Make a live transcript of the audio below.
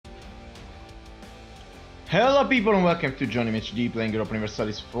Hello people and welcome to Jonnymhd playing Europa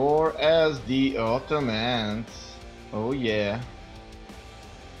Universalis 4 as the Ottomans. Oh yeah.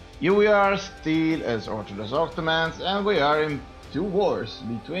 Here we are still as Orthodox Ottomans and we are in two wars,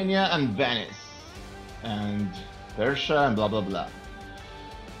 Lithuania and Venice. And Persia and blah blah blah.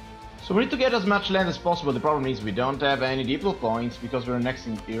 So we need to get as much land as possible. The problem is we don't have any depot points because we're next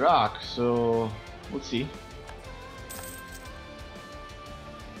in Iraq, so we'll see.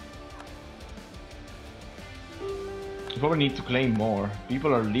 We probably need to claim more.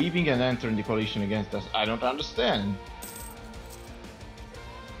 People are leaving and entering the coalition against us. I don't understand.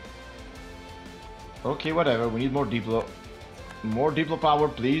 Okay, whatever. We need more diplo. More diplo power,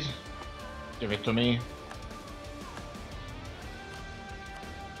 please. Give it to me.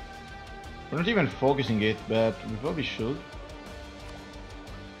 We're not even focusing it, but we probably should.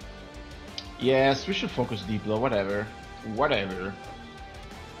 Yes, we should focus diplo. Whatever. Whatever.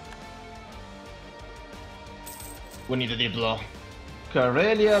 We need a diplo.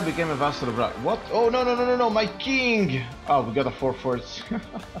 Karelia became a vassal of Russia. What? Oh no no no no no! My king! Oh, we got a 4-4.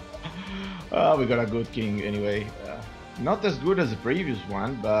 Oh, we got a good king anyway. Not as good as the previous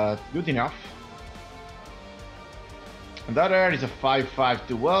one, but good enough. And that air is a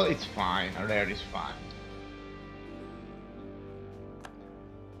 5-5-2. Well, it's fine. Our air is fine.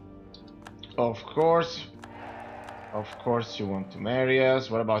 Of course you want to marry us.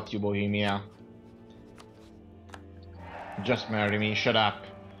 What about you, Bohemia? Just marry me, shut up.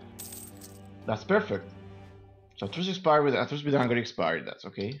 That's perfect. So truce expired with truce with Hungary expired, that's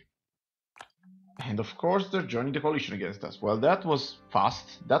okay. And of course they're joining the coalition against us. Well, that was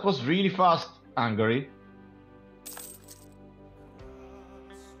fast. That was really fast, Hungary.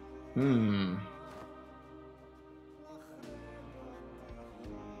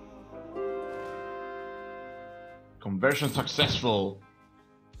 Conversion successful.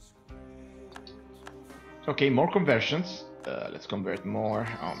 Okay, more conversions. Let's convert more.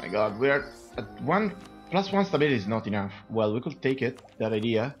 Oh my god, we are at +1 stability is not enough. Well, we could take it, that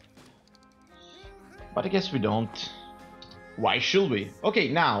idea. But I guess we don't. Why should we? Okay,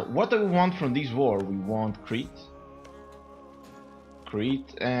 now, what do we want from this war? We want Crete.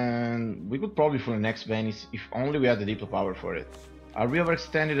 Crete, and we could probably for the next Venice, if only we had the diplo power for it. Are we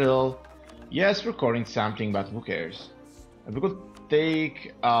overextended at all? Yes, we're calling something, but who cares? And we could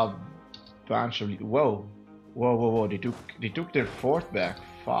take a bunch of... Whoa. Whoa, whoa, whoa, they took their fort back.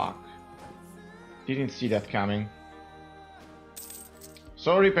 Fuck. Didn't see that coming.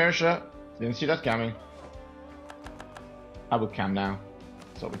 Sorry, Persia. Didn't see that coming. I will come now.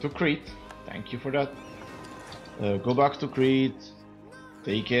 So we took Crete. Thank you for that. Go back to Crete.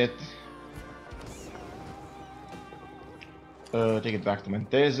 Take it. Take it back to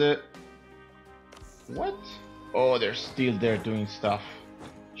Mentese. What? Oh, they're still there doing stuff.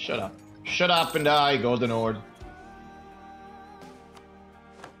 Shut up. Shut up and die, Golden Horde.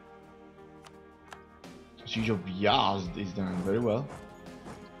 Siege of Yazd is done very well.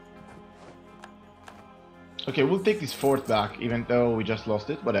 Okay, we'll take this fort back, even though we just lost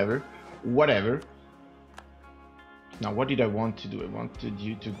it. Whatever. Whatever. Now, what did I want to do? I wanted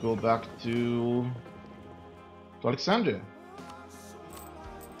you to go back to Alexandria.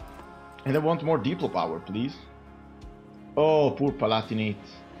 And I want more diplo power, please. Oh, poor Palatinate.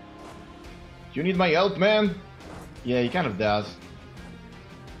 You need my help, man? Yeah, he kind of does.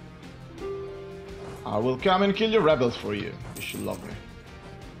 I will come and kill your rebels for you. You should love me.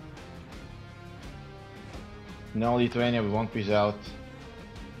 No, Lithuania, we won't peace out.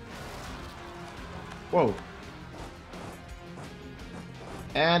 Whoa.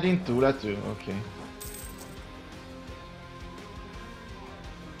 And in Tula too, okay.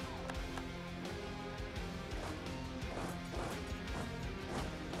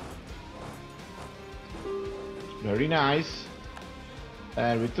 Very nice.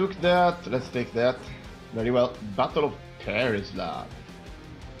 And we took that. Let's take that. Very well. Battle of Pereslav.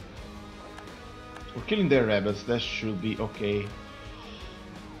 We're killing their rebels. That should be okay.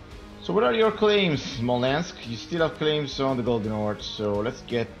 So what are your claims, Smolensk? You still have claims on the Golden Horde. So let's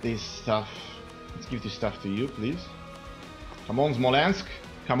get this stuff. Let's give this stuff to you, please. Come on, Smolensk.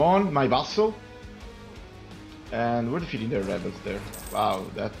 Come on, my vassal. And we're defeating their rebels there. Wow,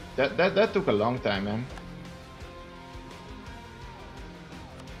 that took a long time, man.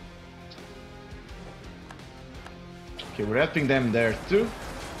 Okay, we're helping them there too.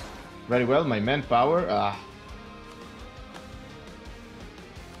 Very well, my manpower.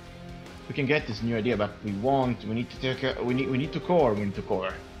 We can get this new idea, but we need to take we need to core. We need to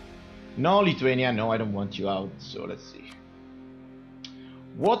core. No, Lithuania, no, I don't want you out. So let's see.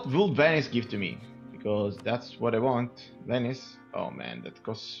 What will Venice give to me? Because that's what I want. Venice. Oh man, that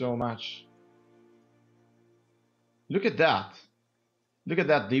costs so much. Look at that. Look at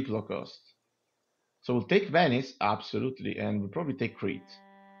that Diplo cost. So we'll take Venice, absolutely, and we'll probably take Crete.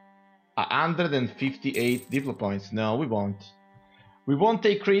 158 Diplo points. No, we won't. We won't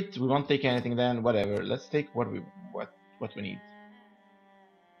take Crete. We won't take anything then. Whatever. Let's take what we need.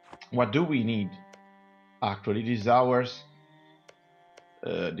 What do we need? Actually, this is ours.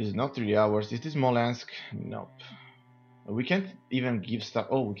 This is not really ours. Is this Smolensk? Nope. We can't even give stuff.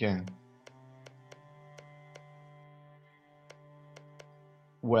 Oh, we can.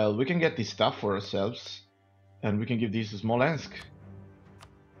 Well, we can get this stuff for ourselves, and we can give this to Smolensk.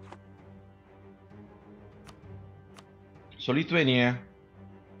 So Lithuania.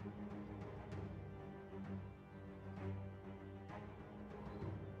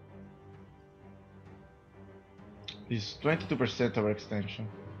 This is 22% of our extension.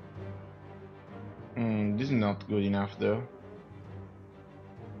 This is not good enough though.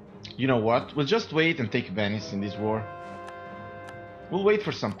 You know what? We'll just wait and take Venice in this war. We'll wait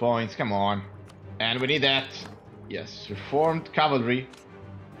for some points, come on. And we need that. Yes, reformed cavalry.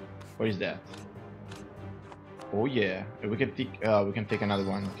 Where is that? Oh yeah, we can take another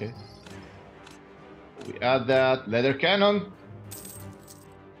one, okay. We add that. Leather cannon.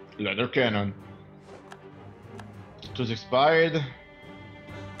 Leather cannon. It was expired.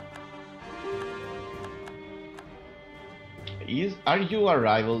 Are you a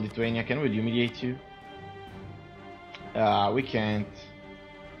rival, Lithuania? Can we humiliate you? We can't.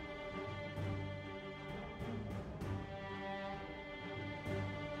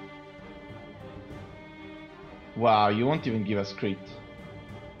 Wow, you won't even give us Crete.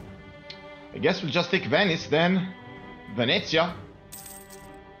 I guess we'll just take Venice then. Venezia.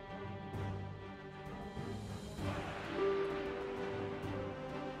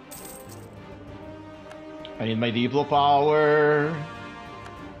 I need my Diplo power.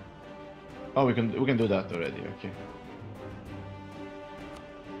 Oh, we can do that already. Okay.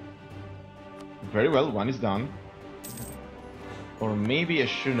 Very well, one is done. Or maybe I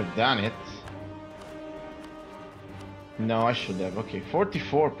shouldn't have done it. No, I should have. Okay,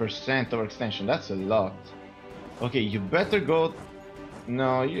 44% over extension. That's a lot. Okay, you better go.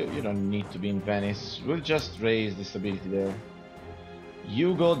 No, you don't need to be in Venice. We'll just raise the stability there.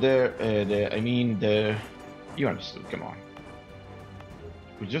 You go there. I mean the. You understood, come on.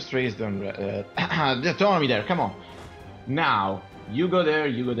 We just raised the autonomy there, come on. Now, you go there,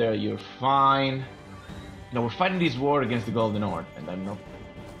 you're fine. Now we're fighting this war against the Golden Horde, and I'm not...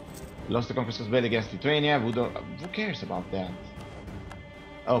 Lost the conquest of Belgium against Lithuania, who cares about that?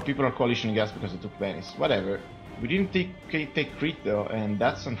 Oh, people are coalitioning us because they took Venice, whatever. We didn't take Crete though, and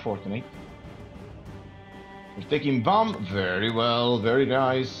that's unfortunate. We're taking Bam, very well, very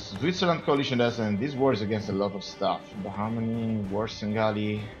nice. Switzerland coalitioned us, and this war is against a lot of stuff. Bahmani,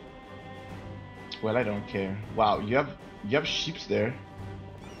 Warsangali. Well, I don't care. Wow, you have ships there.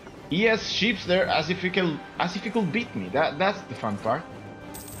 He has ships there, as if he could beat me. That's the fun part.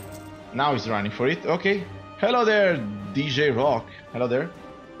 Now he's running for it. Okay. Hello there, DJ Rock. Hello there.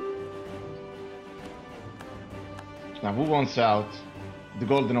 Now who wants out? The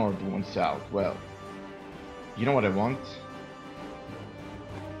Golden Horde wants out. Well. You know what I want?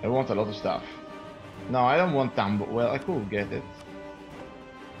 I want a lot of stuff. No, I don't want Tambo. Well, I could get it.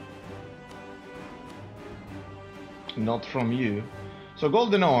 Not from you. So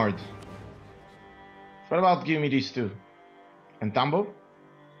Golden Horde. What about giving me these two? And Tambo?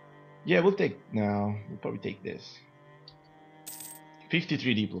 Yeah, we'll take... No, we'll probably take this.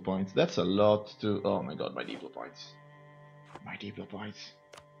 53 Diplo points. That's a lot to... Oh my god, my Diplo points. My Diplo points.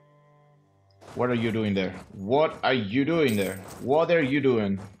 What are you doing there? What are you doing there? What are you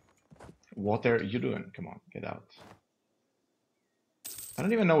doing? What are you doing? Come on, get out. I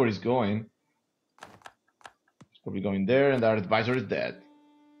don't even know where he's going. He's probably going there, and our advisor is dead.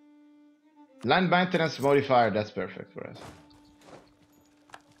 Land maintenance modifier, that's perfect for us.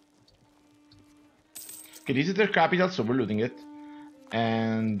 Okay, this is their capital, so we're looting it.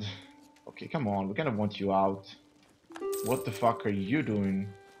 And... Okay, come on, we kind of want you out. What the fuck are you doing?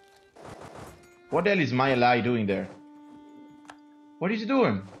 What the hell is my ally doing there? What is he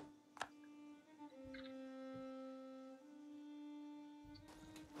doing?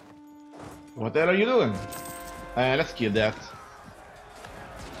 What the hell are you doing? Let's kill that.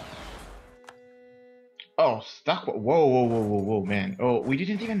 Oh, stuck. Whoa, man. Oh, we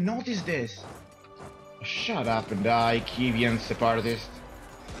didn't even notice this. Shut up and die, Kievian separatist.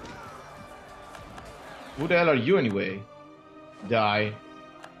 Who the hell are you anyway? Die.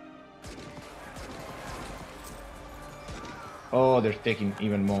 Oh, they're taking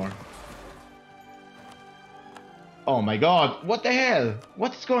even more. Oh my god, what the hell?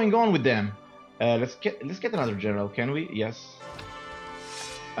 What's going on with them? Let's get another general, can we? Yes.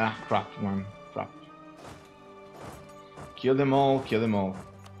 Ah, crap, man. Crap. Kill them all, kill them all.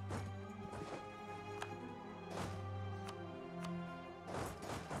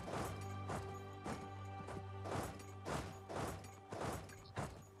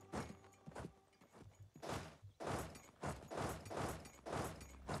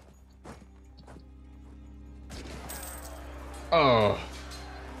 Oh.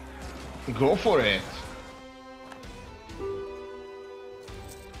 Go for it.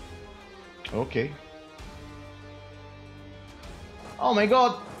 Okay. Oh my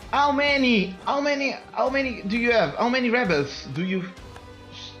god! How many? How many do you have? How many rebels do you...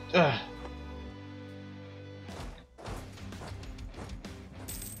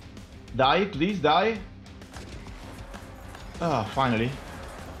 Die, please, die. Ah, finally.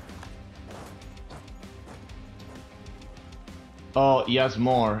 Oh, he has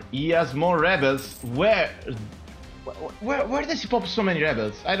more. He has more rebels. Where does he pop so many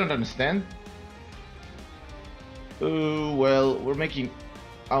rebels? I don't understand. Well, we're making...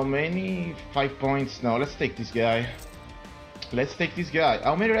 How many? 5 points. No, let's take this guy. Let's take this guy.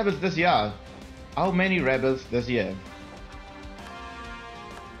 How many rebels does he have? How many rebels does he have?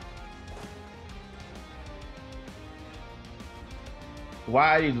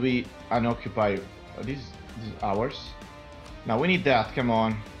 Why did we unoccupy? This is ours. Now we need that, come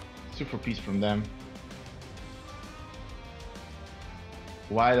on. Sue for peace from them.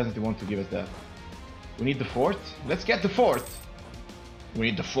 Why doesn't he want to give us that? We need the fort? Let's get the fort! We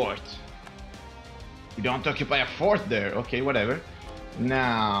need the fort. We don't occupy a fort there. Okay, whatever.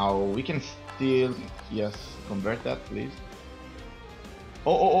 Now, we can still... Yes, convert that, please.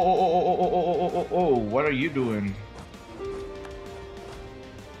 Oh, what are you doing?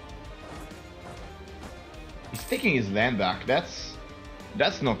 He's taking his land back. That's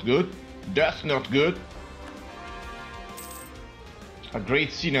not good. That's not good. A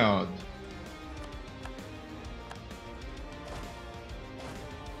great synod.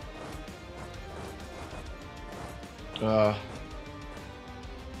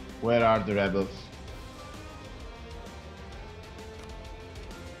 Where are the rebels?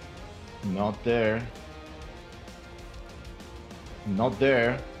 Not there. Not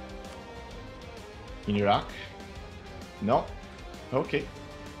there. In Iraq? No. Okay.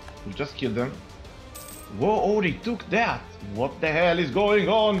 We just killed them. Whoa, oh, they took that! What the hell is going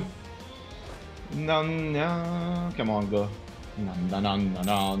on? No, no. Come on, go. No, no, no, no,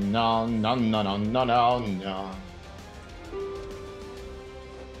 no, no, no, no, no, no, no.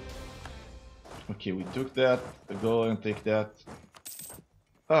 Okay, we took that. Go and take that.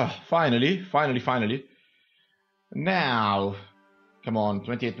 Ah, finally, finally. Now, come on,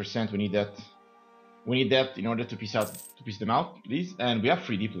 28%. We need that. We need that in order to piece them out, please. And we have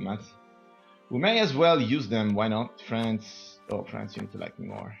 3 diplomats. We may as well use them. Why not? France. Oh, France, you need to like me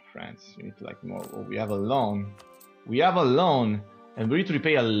more. France, you need to like me more. Oh, we have a loan. We have a loan, and we need to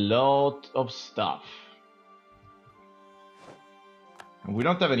repay a lot of stuff. And we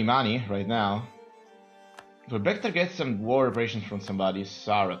don't have any money right now. But Bektar gets some war reparations from somebody.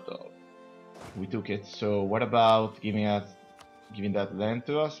 Saratov. We took it. So what about giving that land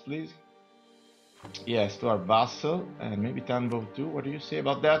to us, please? Yes, to our vassal, and maybe Tanbov too. What do you say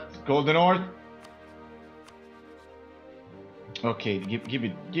about that? Golden Horde? Okay, give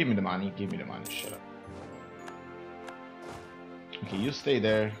me the money. Give me the money. Shut up. Okay, you stay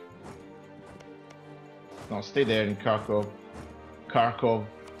there. No, stay there in Kharkov.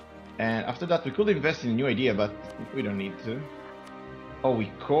 And after that, we could invest in a new idea, but we don't need to. Oh,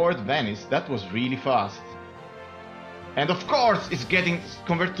 we cored Venice. That was really fast. And of course, it's getting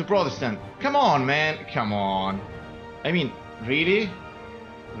converted to Protestant. Come on, man. Come on. I mean, really?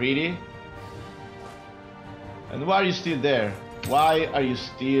 Really? And why are you still there? Why are you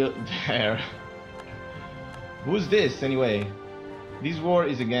still there? Who's this, anyway? This war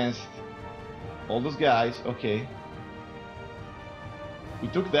is against all those guys. Okay. We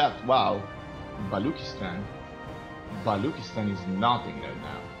took that. Wow. Baluchistan. Baluchistan is nothing there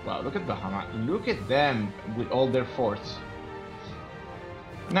now. Wow, look at Bahama. Look at them with all their forts.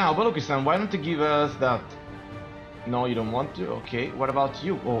 Now, Baluchistan, why don't you give us that? No, you don't want to? Okay, what about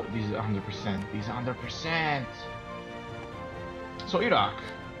you? Oh, this is 100%. This is 100%. So, Iraq.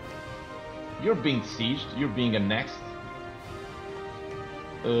 You're being sieged. You're being annexed.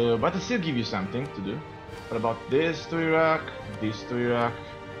 But I still give you something to do. What about this to Iraq? This to Iraq?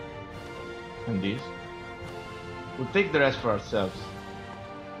 And this? We'll take the rest for ourselves.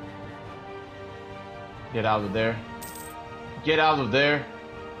 Get out of there. Get out of there.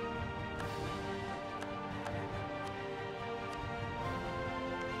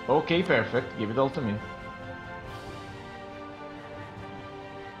 Okay, perfect. Give it all to me.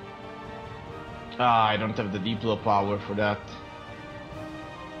 Ah, I don't have the Diplo power for that.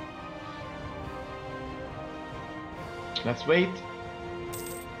 Let's wait.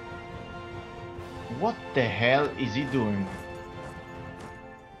 What the hell is he doing?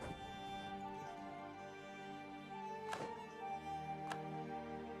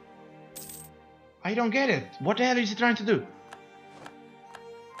 I don't get it. What the hell is he trying to do?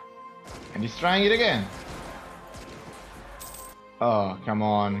 And he's trying it again. Oh, come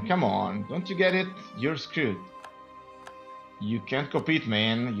on, come on. Don't you get it? You're screwed. You can't compete,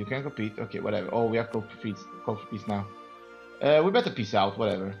 man. You can't compete. Okay, whatever. Oh, we have coffee peace now. We better peace out,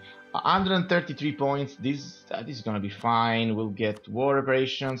 whatever. 133 points. This is gonna be fine. We'll get war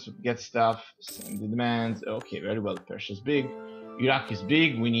reparations, we'll get stuff, send the demands. Okay, very well. Persia's big. Iraq is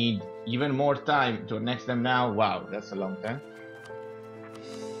big. We need even more time to annex them now. Wow, that's a long time.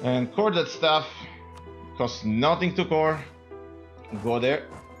 And core that stuff. Costs nothing to core. Go there,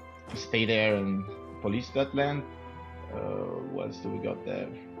 stay there and police that land. What else do we got there?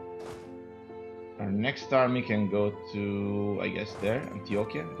 Our next army can go to, I guess, there,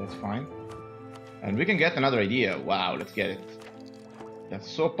 Antioquia. That's fine. And we can get another idea. Wow, let's get it. That's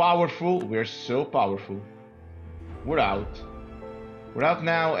so powerful. We're so powerful. We're out. We're out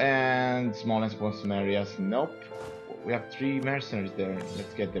now, and Smolensk wants some areas. Nope. We have 3 mercenaries there.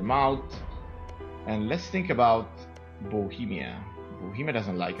 Let's get them out. And let's think about Bohemia. Bohemia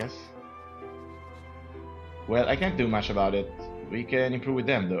doesn't like us. Well, I can't do much about it. We can improve with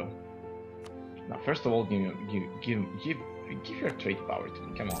them, though. Now, first of all, give your trade power to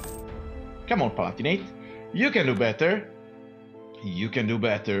me. Come on. Come on, Palatinate. You can do better. You can do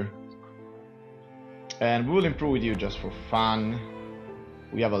better. And we will improve with you just for fun.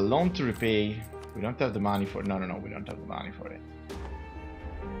 We have a loan to repay. We don't have the money for it. No, we don't have the money for it.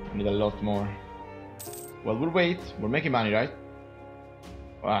 We need a lot more. Well, we'll wait. We're making money, right?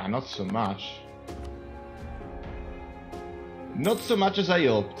 Ah, not so much. Not so much as I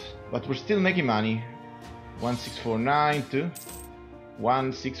hoped, but we're still making money. 1649 to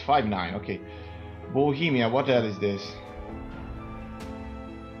 1659. Okay. Bohemia, what the hell is this?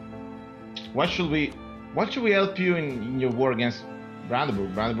 What should we help you in your war against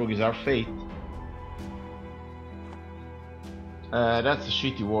Brandenburg? Brandenburg is our fate. That's a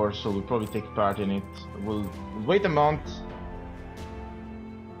shitty war, so we'll probably take part in it. We'll wait a month.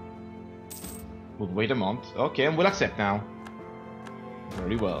 We'll wait a month. Okay, and we'll accept now.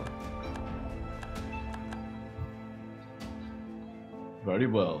 Very well. Very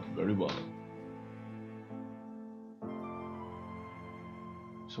well, very well.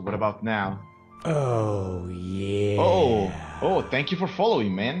 So what about now? Oh, yeah. Oh, thank you for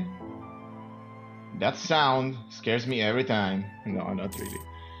following, man. That sound scares me every time. No, not really.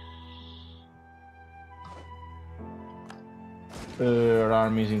 Our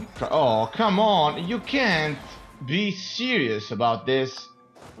army's in... Oh, come on! You can't be serious about this.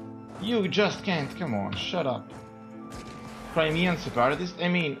 You just can't. Come on, shut up. Crimean separatists? I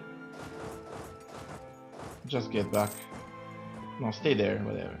mean... Just get back. No, stay there,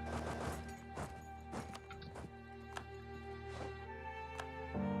 whatever.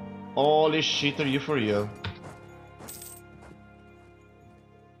 Holy shit, are you for real?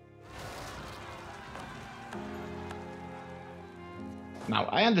 Now,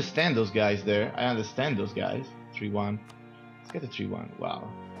 I understand those guys there. I understand those guys. 3-1. Let's get a 3-1. Wow.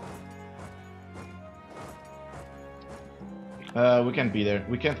 We can't be there.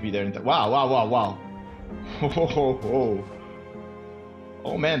 We can't be there. Wow, wow, wow, wow.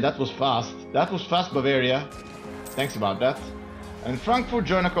 Oh man, that was fast. That was fast, Bavaria. Thanks about that. And Frankfurt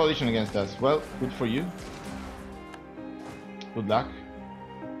joined a coalition against us. Well, good for you. Good luck.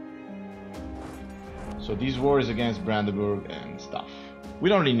 So this war is against Brandenburg and stuff. We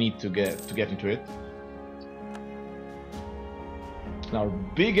don't really need to get into it. Our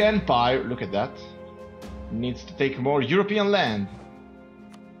big empire, look at that, needs to take more European land.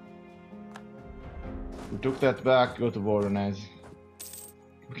 We took that back, go to war on us.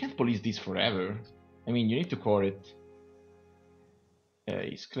 We can't police this forever. I mean, you need to core it.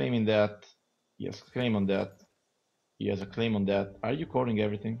 He's claiming that. He has a claim on that. He has a claim on that. Are you coring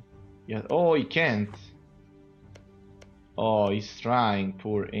everything? Yeah. Oh, he can't. Oh, he's trying.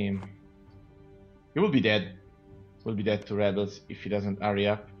 Poor him. He will be dead. Will be dead to rebels if he doesn't hurry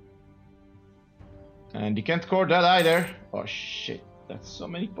up. And he can't core that either. Oh shit. That's so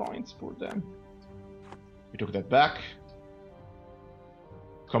many points. Poor them. We took that back.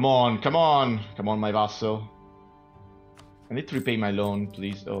 Come on, come on. Come on, my vassal. I need to repay my loan,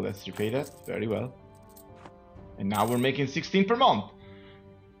 please. Oh, let's repay that. Very well. And now we're making 16 per month.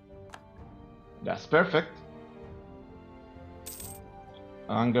 That's perfect.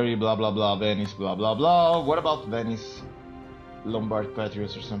 Hungary, blah blah blah, Venice, blah blah blah. What about Venice? Lombard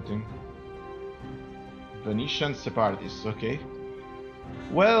Patriots or something? Venetian separatists, okay.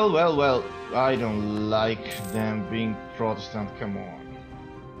 Well, well, well, I don't like them being Protestant, come on.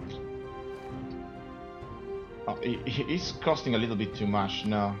 Oh, it's costing a little bit too much,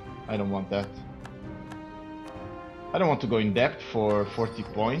 no, I don't want that. I don't want to go in depth for 40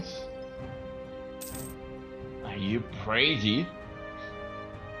 points. Are you crazy?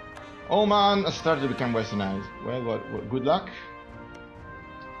 Oman started to become westernized. Well, what, good luck.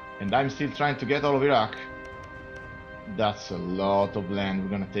 And I'm still trying to get all of Iraq. That's a lot of land we're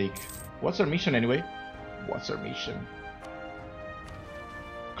gonna take. What's our mission anyway? What's our mission?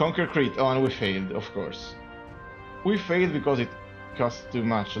 Conquer Crete. Oh, and we failed, of course. We failed because it cost too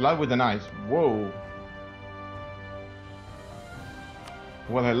much. Alive with the knights. Whoa.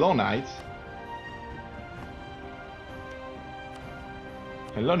 Well, hello, knights.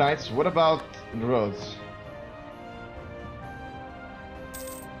 Hello, knights. What about the roads?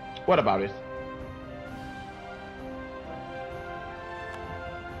 What about it?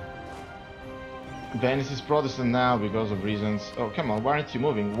 Venice is Protestant now because of reasons. Oh, come on, why aren't you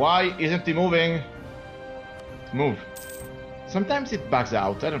moving? Why isn't he moving? Move. Sometimes it bugs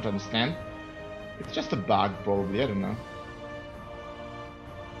out, I don't understand. It's just a bug, probably, I don't know.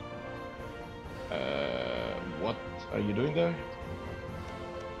 What are you doing there?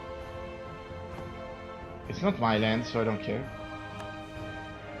 It's not my land, so I don't care.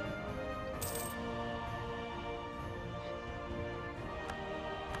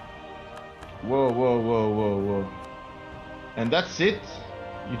 Whoa, whoa, whoa, whoa, whoa. And that's it?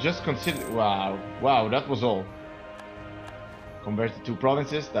 You just consider... Wow, wow, that was all. Converted to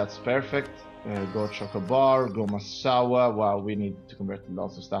provinces, that's perfect. Go Chocobar, go Massawa. Wow, we need to convert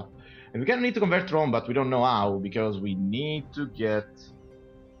lots of stuff. And we kind of need to convert Rome, but we don't know how, because we need to get...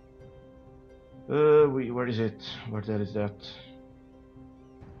 where is it? Where the hell is that?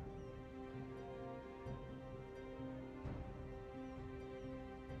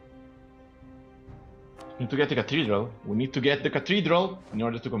 We need to get the cathedral. We need to get the cathedral in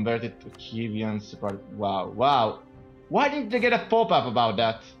order to convert it to Kievan Separat. Wow, wow. Why didn't they get a pop-up about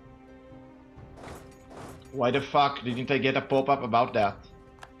that? Why the fuck didn't I get a pop-up about that?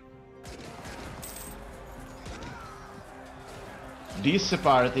 These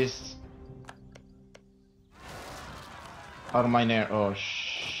separatists are my oh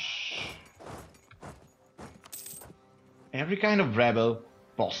shh. Every kind of rebel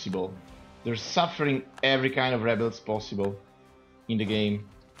possible. They're suffering every kind of rebels possible in the game.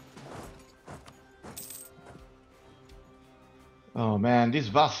 Oh man, this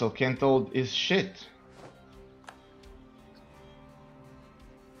vassal can't hold his shit.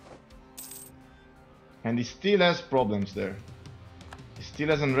 And he still has problems there. He still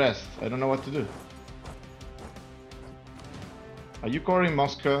has unrest. I don't know what to do. Are you coring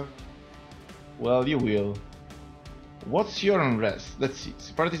Moscow? Well, you will. What's your unrest? Let's see.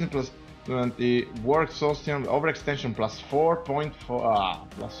 Separatism plus 20. Work Solstian. Overextension plus 4.4. Ah,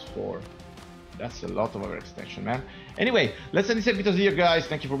 plus 4. That's a lot of overextension, man. Anyway, let's end this episode here, guys.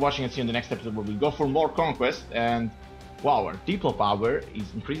 Thank you for watching, and see you in the next episode where we go for more conquest. And wow, our diplo power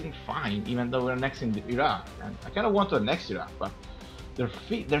is increasing fine, even though we're annexing Iraq. And I kind of want to annex Iraq, but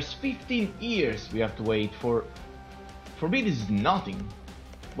there's 15 years we have to wait for. For me, this is nothing.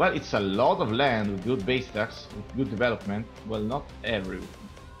 Well, it's a lot of land with good base tax, with good development. Well, not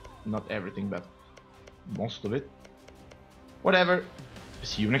everything, but most of it. Whatever.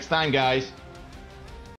 See you next time, guys.